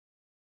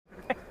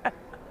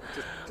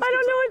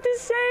hard to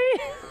say.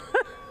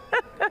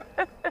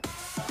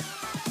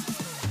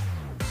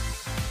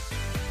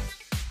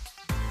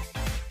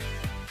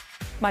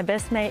 My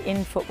best mate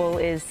in football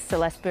is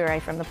Celeste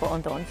Bure from the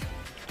Portland Thorns.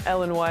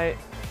 Ellen White.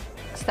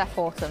 Steph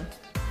Horton.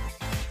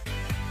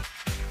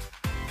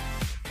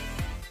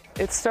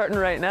 It's starting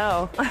right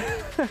now.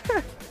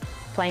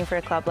 Playing for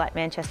a club like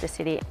Manchester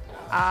City.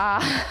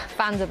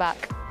 Van der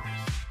Beek.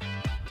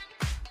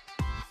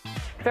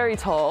 Very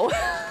tall.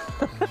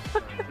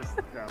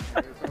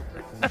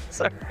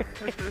 Sorry.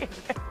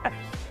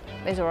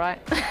 He's all right.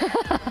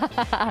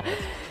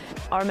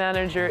 Our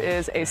manager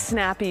is a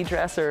snappy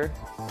dresser.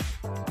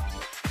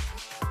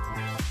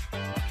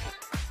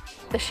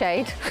 The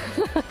shade.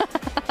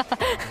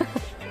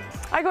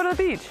 I go to the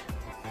beach.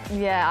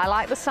 Yeah, I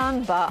like the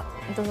sun, but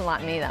it doesn't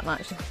like me that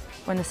much.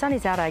 When the sun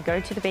is out, I go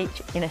to the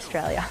beach in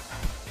Australia.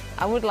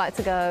 I would like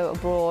to go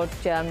abroad,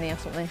 Germany or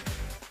something.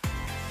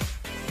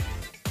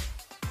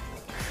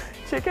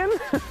 Chicken?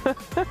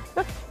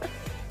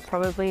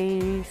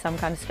 Probably some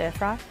kind of stir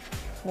fry.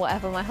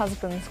 Whatever my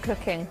husband's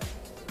cooking,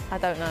 I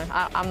don't know.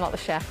 I'm not the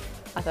chef,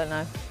 I don't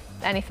know.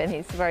 Anything,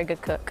 he's a very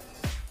good cook.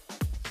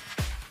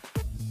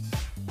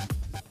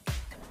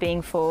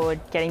 Being forward,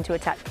 getting to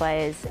attack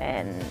players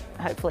and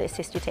hopefully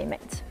assist your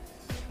teammates.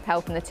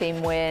 Helping the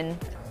team win.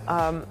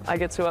 I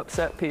get to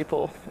upset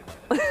people.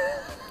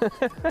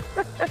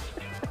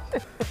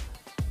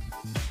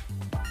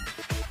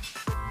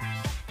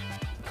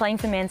 Playing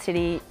for Man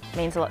City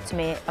means a lot to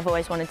me. I've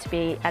always wanted to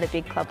be at a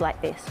big club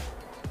like this.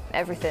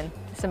 Everything.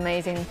 It's an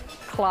amazing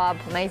club,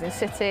 amazing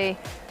city,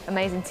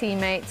 amazing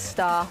teammates,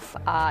 staff.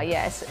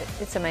 Yeah,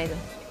 it's amazing.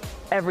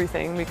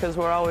 Everything, because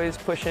we're always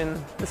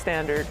pushing the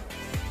standard.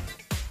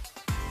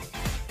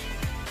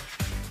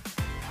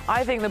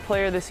 I think the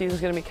player of the season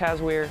is going to be Kaz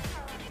Weir.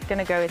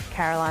 Gonna go with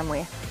Caroline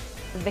Weir.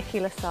 Vicky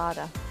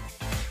Lasada.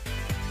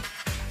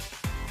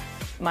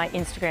 My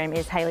Instagram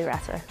is Hayley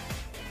Raso.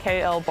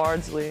 KL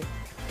Bardsley.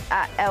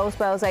 At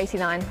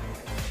Elsbells89.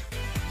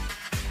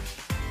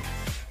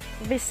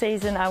 This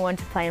season I want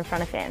to play in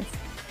front of fans.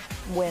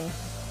 Win.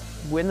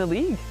 Win the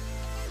league.